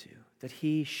Jesus went to, that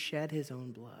he shed his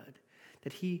own blood,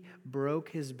 that he broke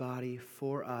his body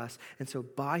for us, and so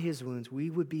by his wounds we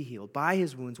would be healed. By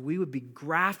his wounds we would be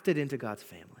grafted into God's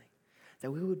family. That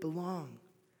we would belong.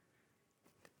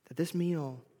 That this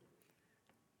meal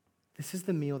This is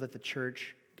the meal that the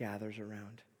church gathers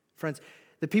around. Friends,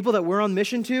 the people that we're on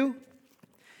mission to,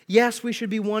 yes, we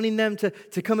should be wanting them to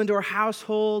come into our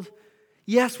household.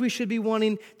 Yes, we should be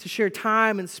wanting to share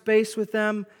time and space with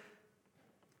them.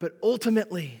 But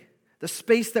ultimately, the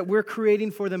space that we're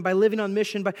creating for them by living on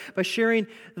mission, by sharing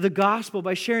the gospel,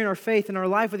 by sharing our faith and our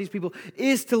life with these people,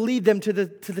 is to lead them to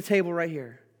the table right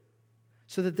here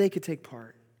so that they could take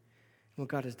part in what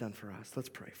God has done for us. Let's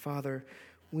pray. Father,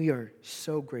 we are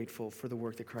so grateful for the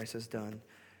work that Christ has done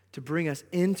to bring us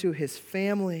into his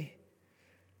family,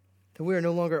 that we are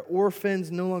no longer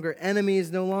orphans, no longer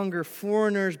enemies, no longer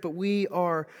foreigners, but we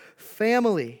are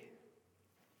family.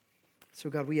 So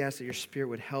God, we ask that your Spirit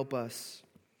would help us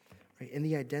in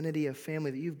the identity of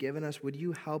family that you've given us. Would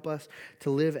you help us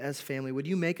to live as family? Would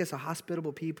you make us a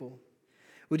hospitable people?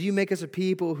 Would you make us a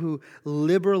people who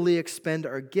liberally expend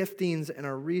our giftings and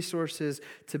our resources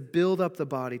to build up the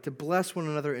body, to bless one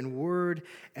another in word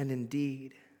and in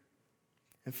deed?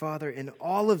 And Father, in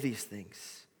all of these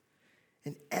things,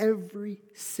 in every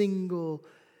single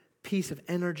piece of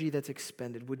energy that's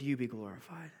expended, would you be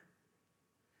glorified?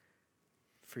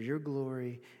 For your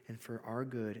glory and for our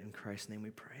good, in Christ's name we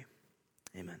pray.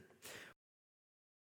 Amen.